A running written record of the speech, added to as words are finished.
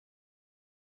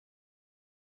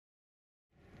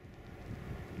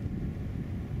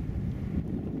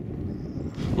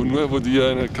nuevo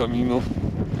día en el camino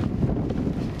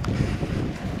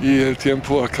y el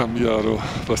tiempo ha cambiado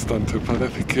bastante.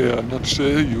 Parece que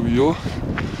anoche llovió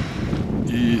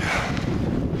y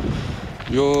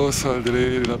yo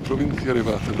saldré de la provincia de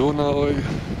Barcelona hoy.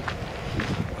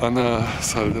 Ana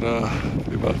saldrá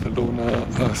de Barcelona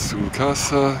a su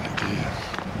casa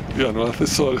y ya no hace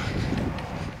sol.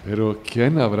 Pero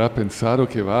 ¿quién habrá pensado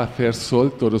que va a hacer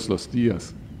sol todos los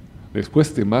días?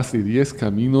 Después de más de 10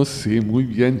 caminos sé muy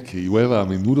bien que llueva a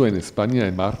menudo en España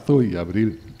en marzo y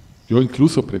abril. Yo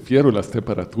incluso prefiero las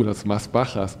temperaturas más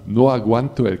bajas, no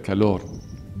aguanto el calor.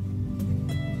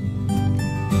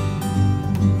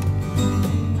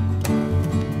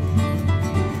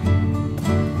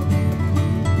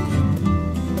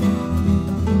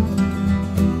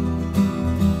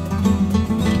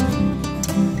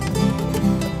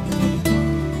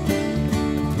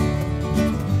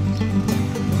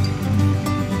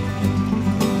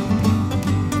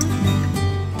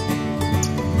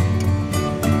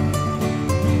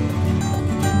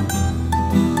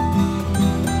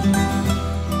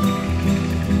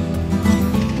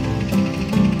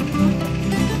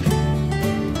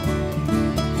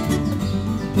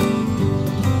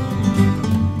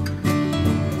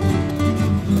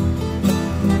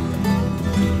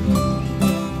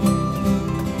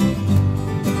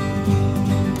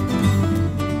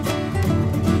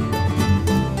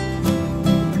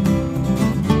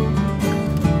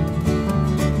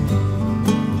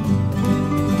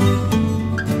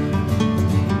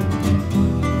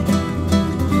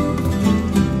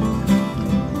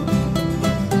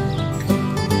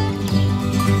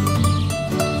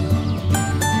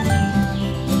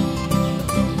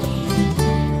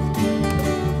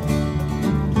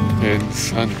 En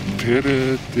San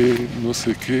Pedro de no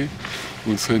sé qué,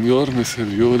 un señor me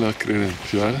sirvió la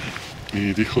credencial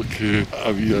y dijo que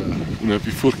había una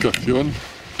bifurcación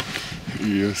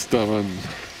y estaban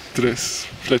 3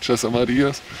 flechas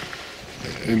amarillas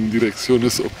en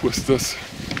direcciones opuestas.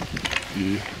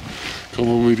 Y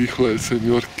como me dijo el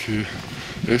señor que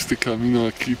este camino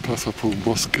aquí pasa por un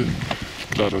bosque,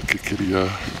 claro que quería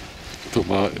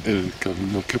tomar el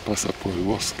camino que pasa por el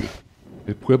bosque.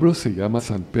 El pueblo se llama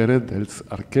Sant Pere dels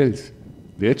Arquells.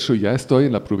 De hecho, ya estoy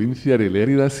en la provincia de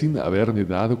Lérida sin haberme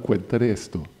dado cuenta de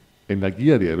esto. En la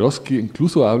guía de Eroski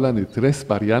incluso hablan de 3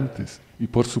 variantes, y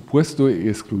por supuesto he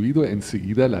excluido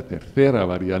enseguida la tercera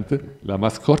variante, la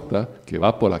más corta, que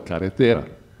va por la carretera.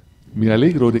 Me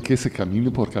alegro de que se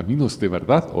camine por caminos de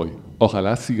verdad hoy.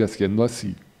 Ojalá siga siendo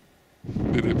así.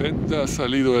 De repente ha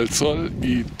salido el sol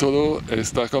y todo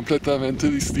está completamente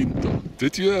distinto.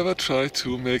 Did you ever try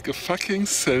to make a fucking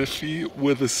selfie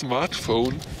with a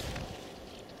smartphone?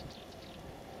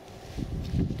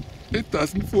 It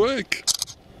doesn't work.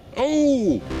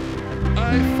 Oh!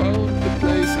 I found the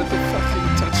place at the fucking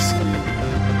touchscreen.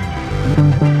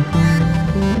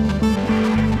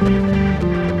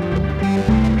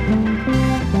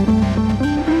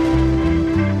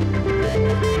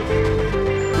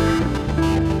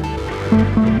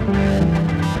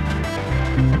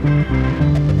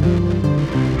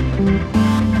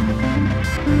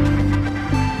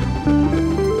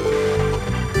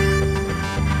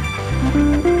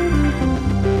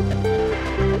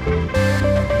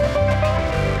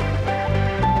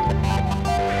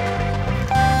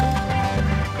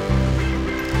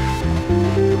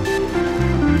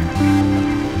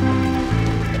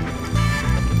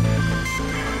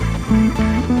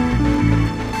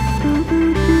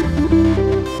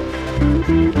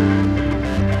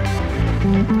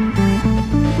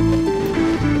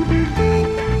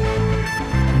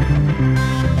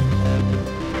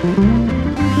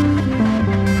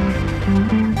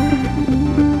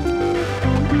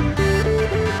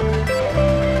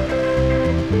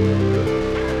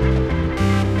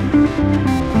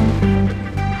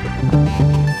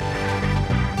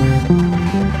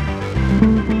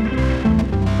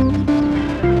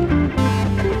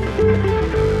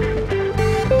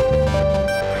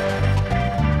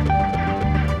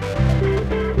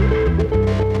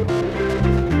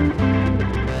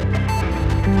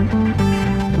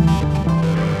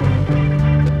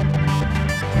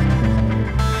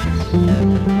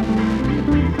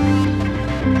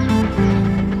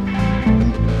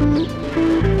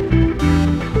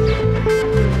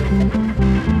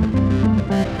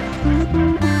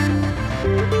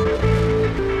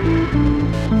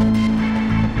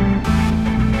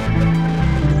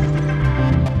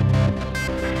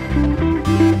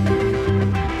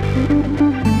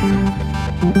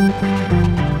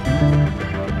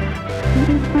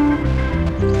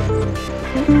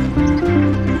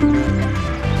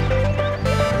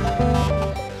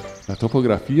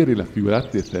 topografía de la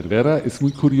ciudad de Cervera es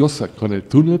muy curiosa, con el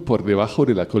túnel por debajo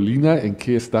de la colina en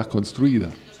que está construida.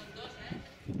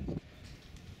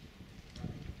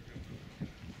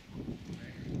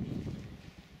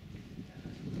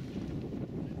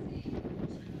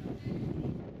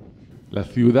 La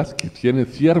ciudad, que tiene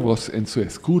ciervos en su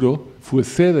escudo, fue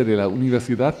sede de la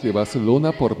Universidad de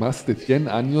Barcelona por más de 100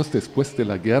 años después de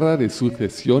la Guerra de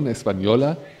Sucesión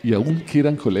Española y aún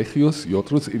quedan colegios y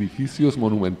otros edificios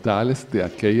monumentales de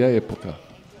aquella época.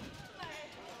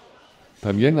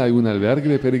 También hay un albergue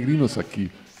de peregrinos aquí,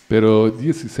 pero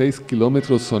 16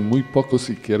 kilómetros son muy pocos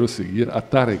si quiero seguir a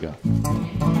Tárrega.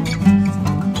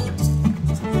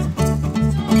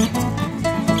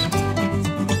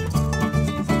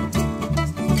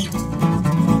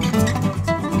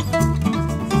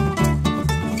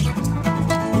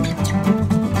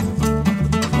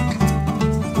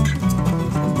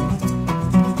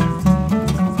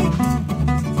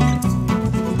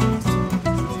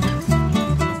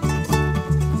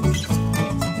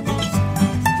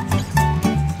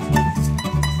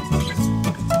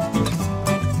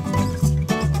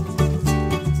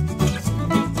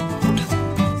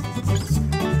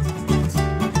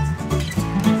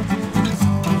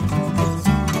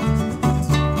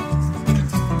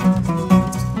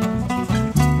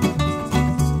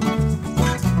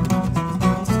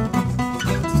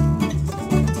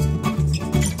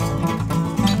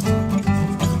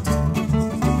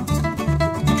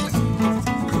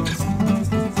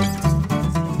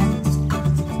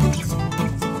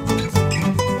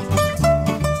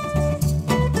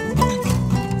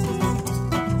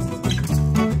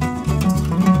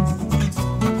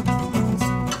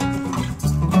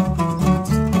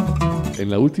 En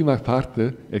la última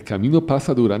parte, el camino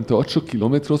pasa durante 8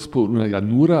 kilómetros por una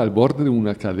llanura al borde de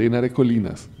una cadena de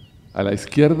colinas. A la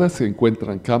izquierda se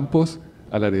encuentran campos,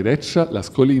 a la derecha las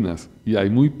colinas, y hay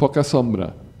muy poca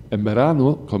sombra. En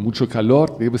verano, con mucho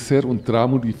calor, debe ser un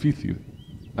tramo difícil.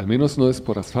 Al menos no es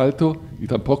por asfalto y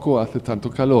tampoco hace tanto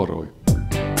calor hoy.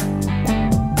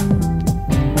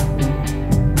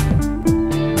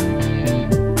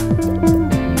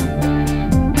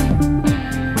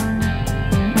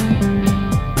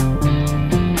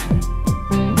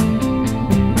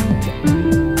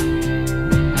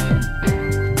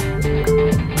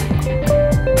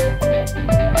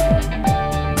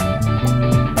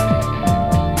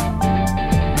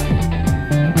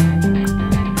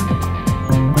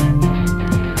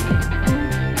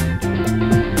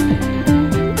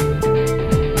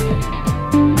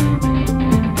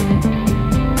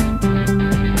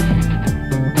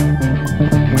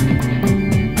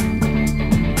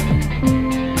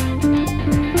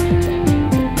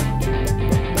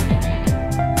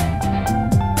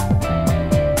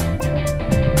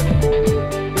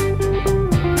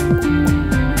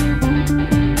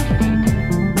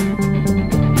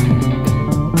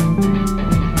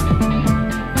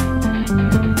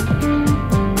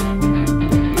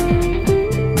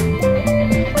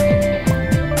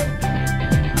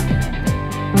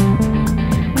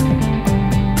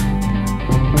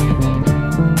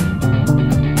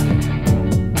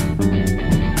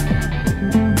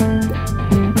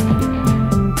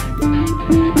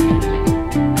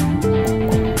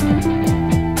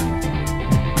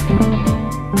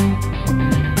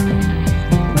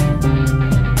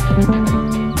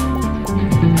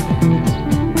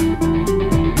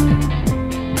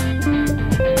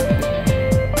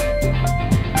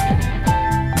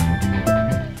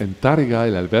 En Tárrega,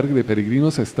 el albergue de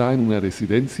peregrinos está en una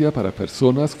residencia para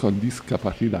personas con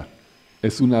discapacidad.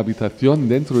 Es una habitación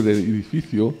dentro del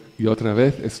edificio y otra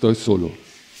vez estoy solo.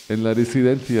 En la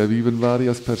residencia viven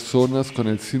varias personas con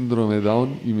el síndrome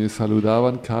Down y me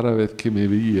saludaban cada vez que me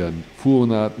veían. Fue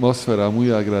una atmósfera muy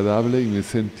agradable y me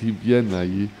sentí bien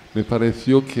allí. Me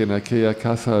pareció que en aquella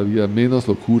casa había menos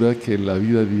locura que en la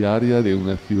vida diaria de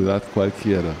una ciudad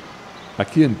cualquiera.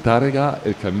 Aquí en Tárrega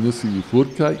el camino se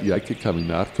bifurca y hay que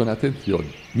caminar con atención.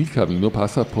 Mi camino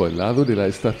pasa por el lado de la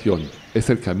estación. Es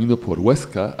el camino por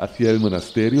Huesca hacia el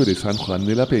monasterio de San Juan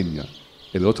de la Peña.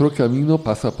 El otro camino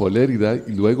pasa por Lérida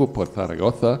y luego por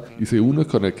Zaragoza y se une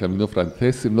con el camino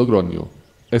francés en Logroño.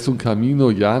 Es un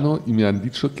camino llano y me han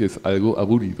dicho que es algo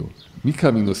aburrido. Mi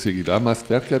camino seguirá más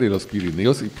cerca de los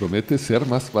Pirineos y promete ser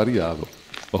más variado.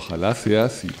 Ojalá sea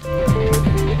así.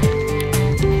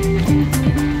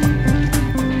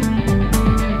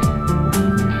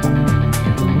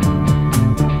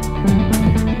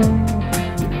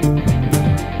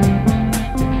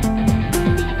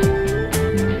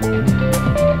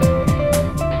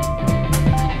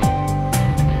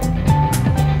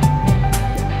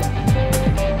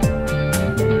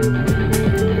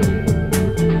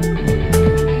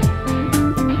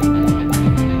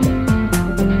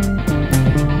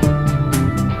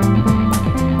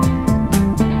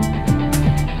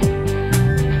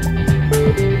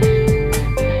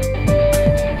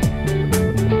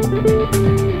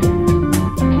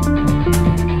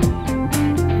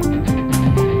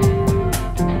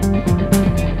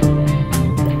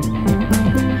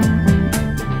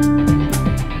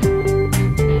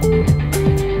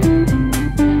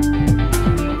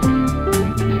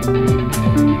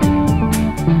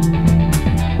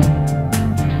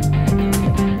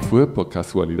 por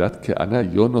casualidad que Ana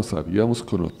y yo nos habíamos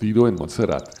conocido en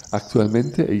Montserrat.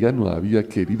 Actualmente ella no había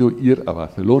querido ir a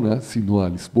Barcelona sino a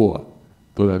Lisboa.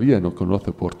 Todavía no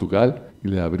conoce Portugal y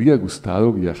le habría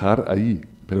gustado viajar allí,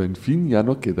 pero en fin ya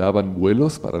no quedaban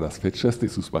vuelos para las fechas de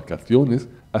sus vacaciones,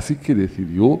 así que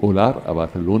decidió volar a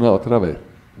Barcelona otra vez.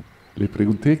 Le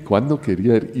pregunté cuándo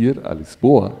quería ir a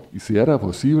Lisboa y si era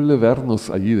posible vernos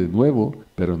allí de nuevo,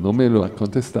 pero no me lo ha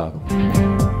contestado.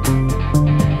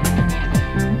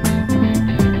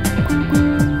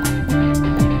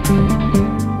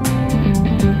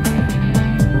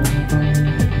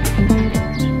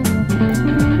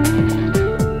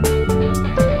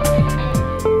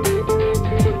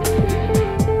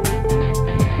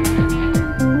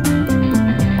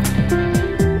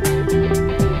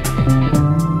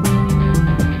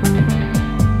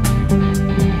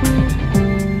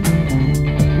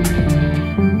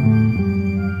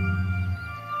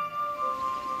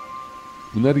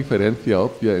 Una diferencia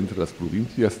obvia entre las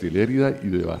provincias de Lérida y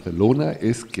de Barcelona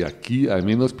es que aquí hay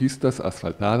menos pistas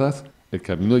asfaltadas, el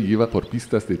camino lleva por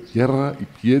pistas de tierra y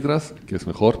piedras, que es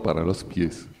mejor para los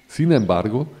pies. Sin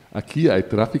embargo, aquí hay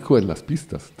tráfico en las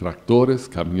pistas, tractores,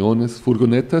 camiones,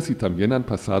 furgonetas y también han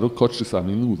pasado coches a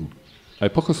menudo. Hay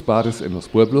pocos bares en los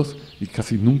pueblos y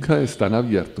casi nunca están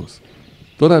abiertos.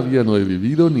 Todavía no he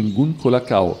bebido ningún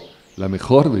colacao, la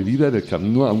mejor bebida del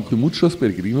camino, aunque muchos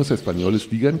peregrinos españoles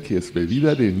digan que es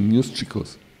bebida de niños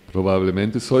chicos.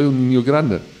 Probablemente soy un niño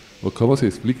grande, o cómo se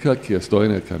explica que estoy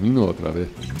en el camino otra vez.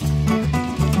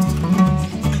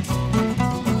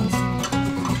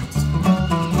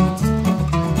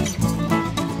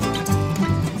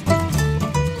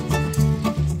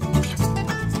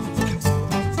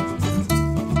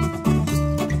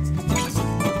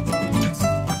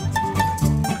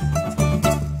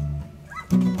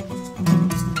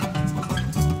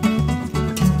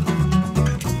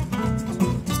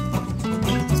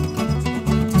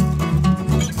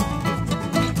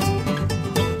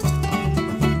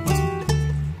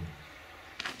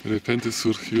 De repente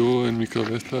surgió en mi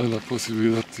cabeza la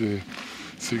posibilidad de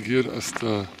seguir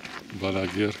hasta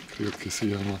Balaguer, creo que se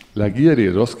llama. La guía de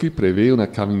Eroski prevé una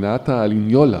caminata a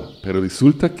Linyola, pero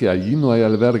resulta que allí no hay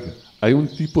albergue. Hay un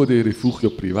tipo de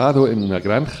refugio privado en una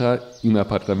granja y un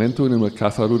apartamento en una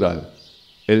casa rural.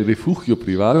 El refugio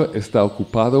privado está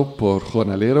ocupado por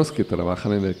jornaleros que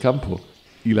trabajan en el campo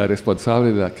y la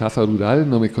responsable de la casa rural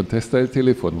no me contesta el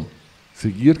teléfono.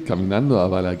 Seguir caminando a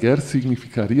Balaguer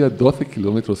significaría 12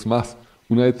 kilómetros más,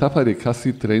 una etapa de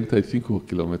casi 35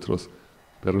 kilómetros.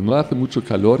 Pero no hace mucho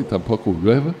calor y tampoco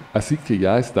llueve, así que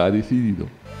ya está decidido.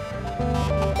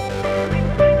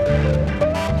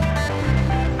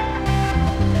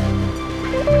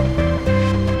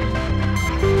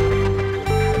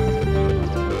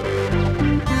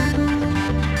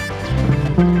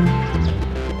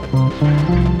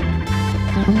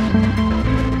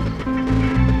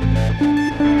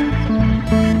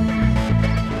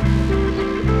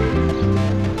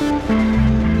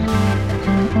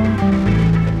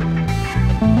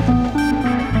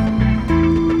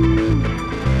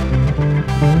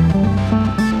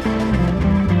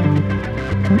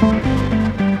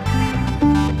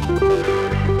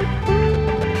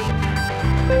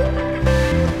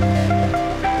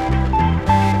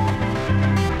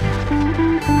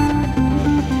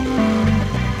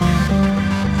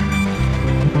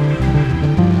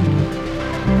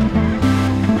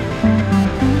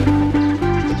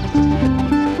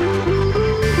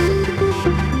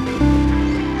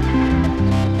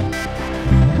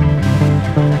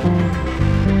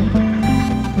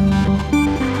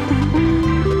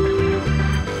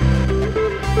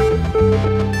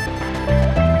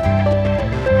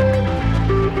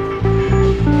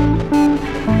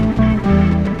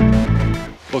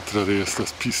 Otra de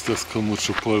estas pistas con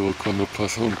mucho polvo cuando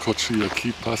pasa un coche y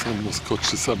aquí pasan los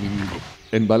coches a menudo.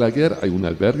 En Balaguer hay un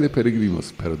albergue de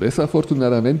peregrinos, pero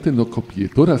desafortunadamente no copié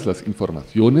todas las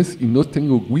informaciones y no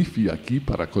tengo wifi aquí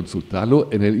para consultarlo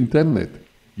en el internet.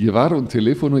 Llevar un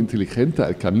teléfono inteligente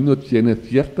al camino tiene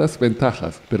ciertas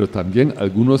ventajas, pero también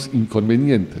algunos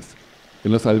inconvenientes.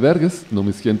 En los albergues no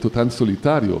me siento tan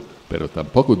solitario, pero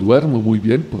tampoco duermo muy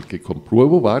bien porque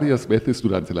compruebo varias veces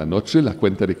durante la noche la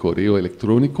cuenta de correo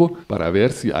electrónico para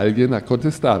ver si alguien ha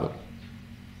contestado.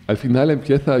 Al final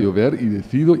empieza a llover y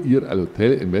decido ir al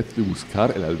hotel en vez de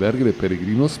buscar el albergue de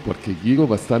peregrinos porque llego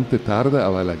bastante tarde a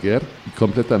Balaguer y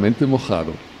completamente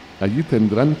mojado. Allí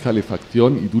tendrán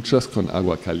calefacción y duchas con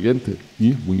agua caliente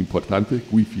y, muy importante,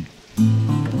 wifi.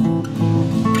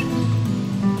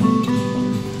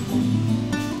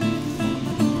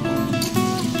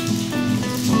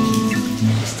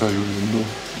 Está lloviendo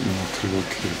y no creo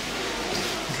que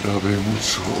grabe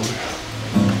mucho hoy.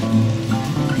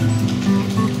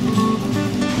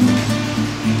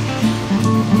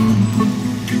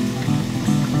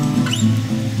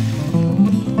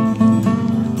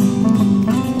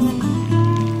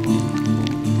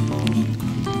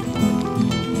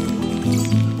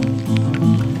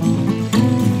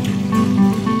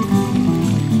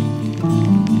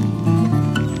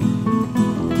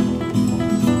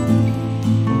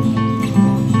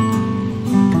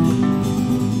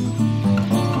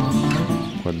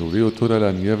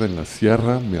 empeora la nieve en la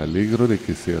sierra, me alegro de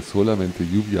que sea solamente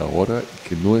lluvia ahora y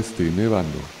que no esté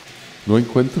nevando. No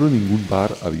encuentro ningún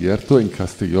bar abierto en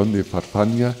Castellón de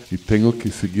Farfania y tengo que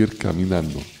seguir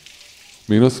caminando.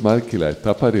 Menos mal que la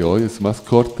etapa de hoy es más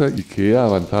corta y que he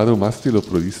avanzado más de lo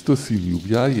previsto sin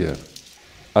lluvia ayer.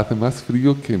 Hace más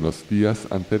frío que en los días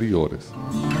anteriores.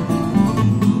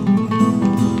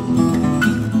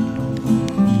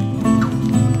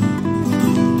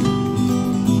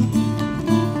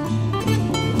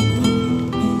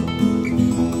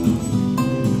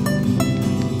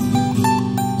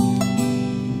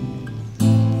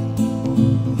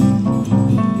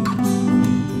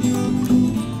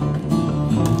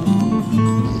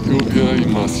 Lluvia y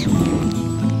más lluvia.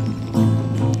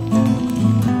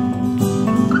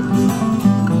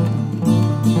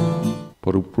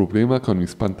 Por un problema con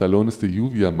mis pantalones de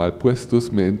lluvia mal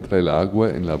puestos me entra el agua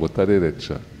en la bota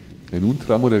derecha. En un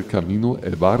tramo del camino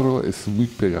el barro es muy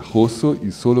pegajoso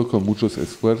y solo con muchos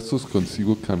esfuerzos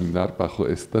consigo caminar bajo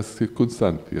estas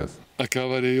circunstancias.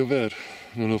 Acaba de llover,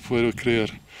 no lo puedo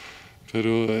creer, pero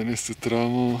en este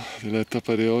tramo de la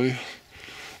etapa de hoy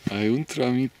hay un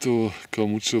tramito con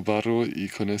mucho barro y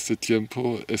con este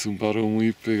tiempo es un barro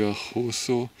muy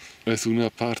pegajoso, es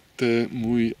una parte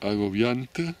muy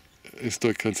agobiante.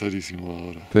 Estoy cansadísimo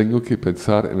ahora. Tengo que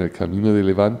pensar en el camino de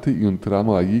Levante y un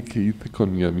tramo allí que hice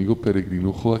con mi amigo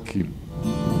peregrino Joaquín.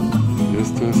 Y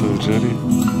esto es Algerri,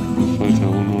 me falta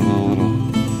aún una hora.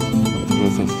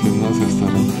 Todas las tiendas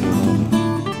están encerradas.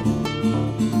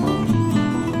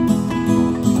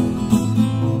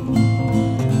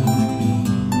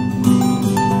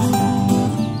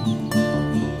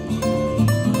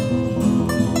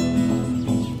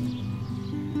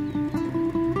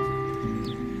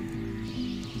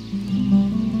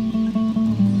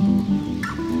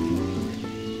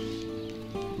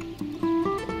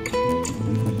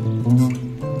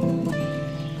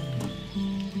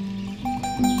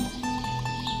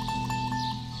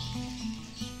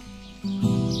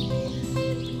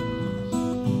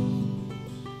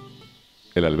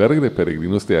 El albergue de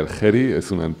peregrinos de Algerri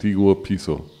es un antiguo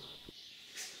piso.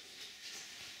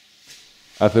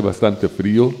 Hace bastante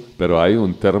frío, pero hay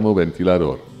un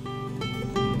termoventilador.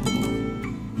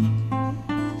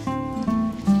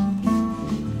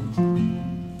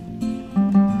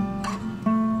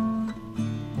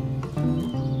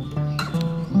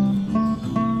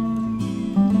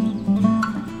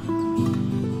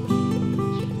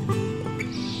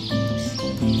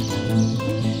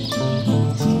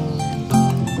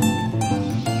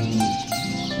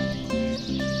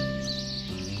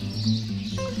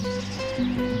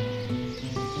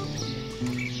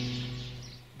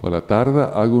 Por la tarde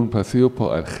hago un paseo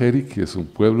por Algerri, que es un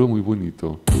pueblo muy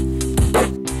bonito.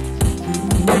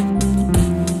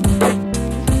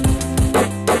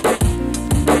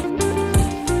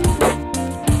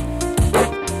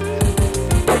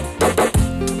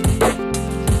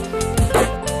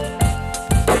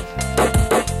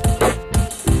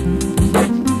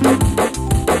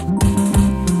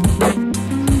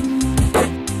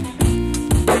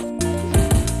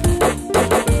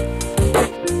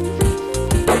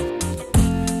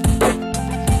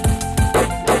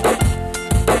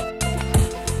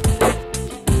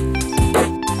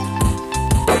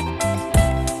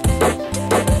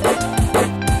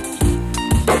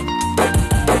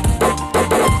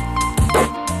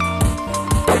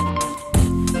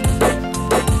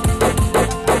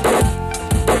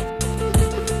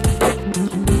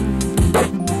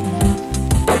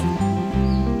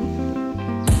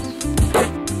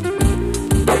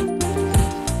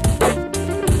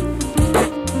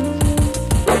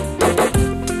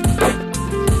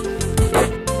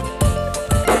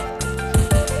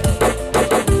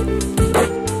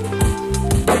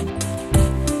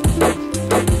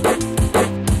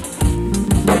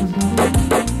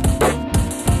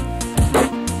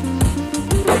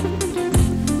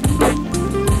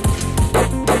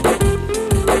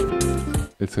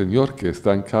 El señor que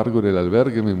está en cargo del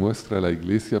albergue me muestra la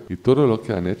iglesia y todo lo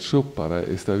que han hecho para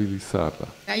estabilizarla.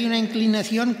 Hay una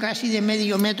inclinación casi de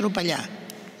medio metro para allá,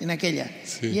 en aquella.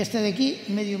 Sí. Y esta de aquí,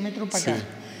 medio metro para acá.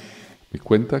 Me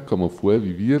cuenta cómo fue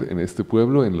vivir en este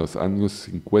pueblo en los años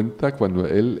 50, cuando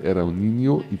él era un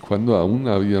niño y cuando aún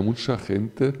había mucha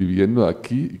gente viviendo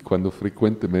aquí y cuando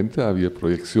frecuentemente había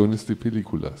proyecciones de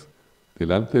películas.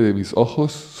 Delante de mis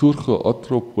ojos surge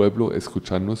otro pueblo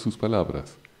escuchando sus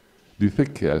palabras. Dice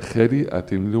que Algerri ha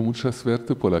tenido mucha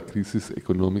suerte por la crisis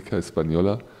económica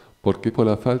española porque por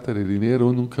la falta de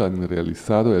dinero nunca han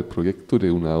realizado el proyecto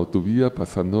de una autovía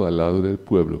pasando al lado del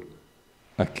pueblo.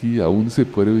 Aquí aún se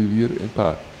puede vivir en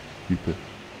paz, dice.